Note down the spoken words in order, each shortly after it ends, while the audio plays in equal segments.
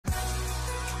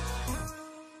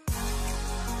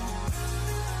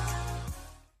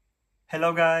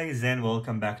Hello guys and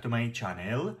welcome back to my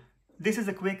channel. This is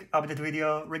a quick update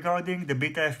video regarding the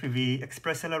BetaFPV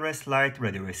Express ELRS Lite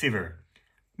radio receiver.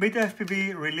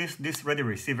 BetaFPV released this radio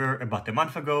receiver about a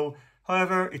month ago,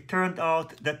 however it turned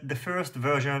out that the first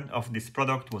version of this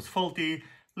product was faulty,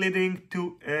 leading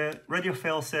to a radio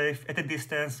failsafe at a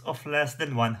distance of less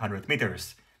than 100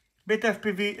 meters.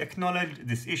 BetaFPV acknowledged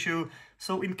this issue,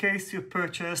 so in case you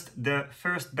purchased the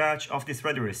first batch of this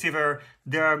radio receiver,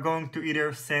 they are going to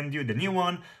either send you the new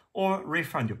one or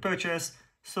refund your purchase,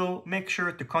 so make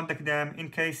sure to contact them in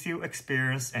case you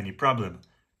experience any problem.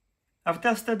 I've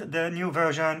tested the new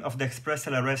version of the Express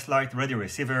ELRS Lite radio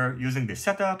receiver using this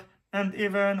setup, and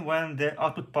even when the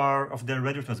output power of the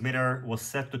radio transmitter was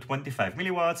set to 25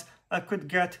 milliwatts, I could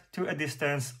get to a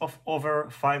distance of over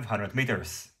 500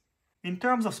 meters. In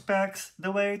terms of specs,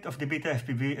 the weight of the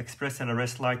BetaFPV Express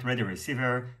ELRS Lite radio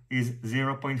receiver is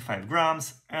 0.5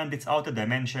 grams and its outer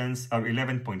dimensions are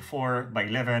 11.4 by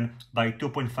 11 by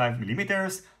 2.5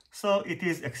 millimeters, so it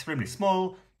is extremely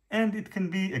small and it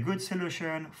can be a good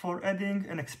solution for adding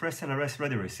an Express ELRS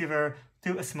radio receiver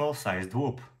to a small-sized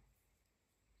whoop.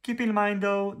 Keep in mind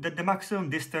though that the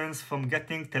maximum distance from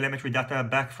getting telemetry data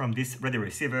back from this radio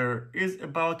receiver is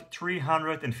about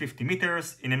 350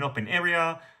 meters in an open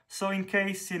area, so in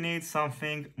case you need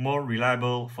something more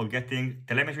reliable for getting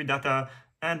telemetry data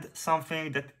and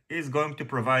something that is going to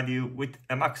provide you with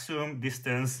a maximum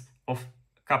distance of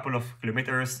a couple of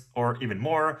kilometers or even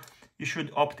more, you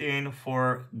should opt in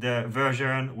for the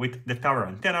version with the tower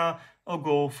antenna or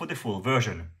go for the full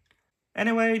version.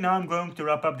 Anyway, now I'm going to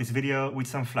wrap up this video with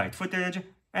some flight footage.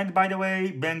 And by the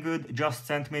way, Banggood just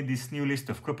sent me this new list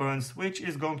of coupons, which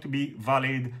is going to be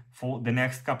valid for the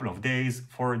next couple of days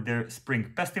for their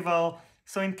Spring Festival.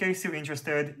 So in case you're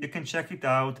interested, you can check it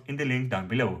out in the link down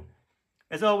below.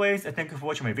 As always, I thank you for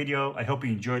watching my video. I hope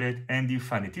you enjoyed it and you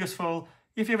find it useful.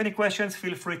 If you have any questions,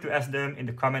 feel free to ask them in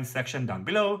the comments section down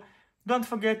below. Don't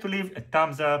forget to leave a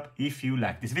thumbs up if you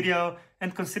like this video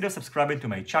and consider subscribing to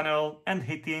my channel and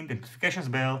hitting the notifications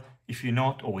bell if you're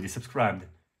not already subscribed.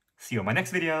 See you on my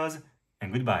next videos,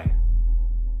 and goodbye.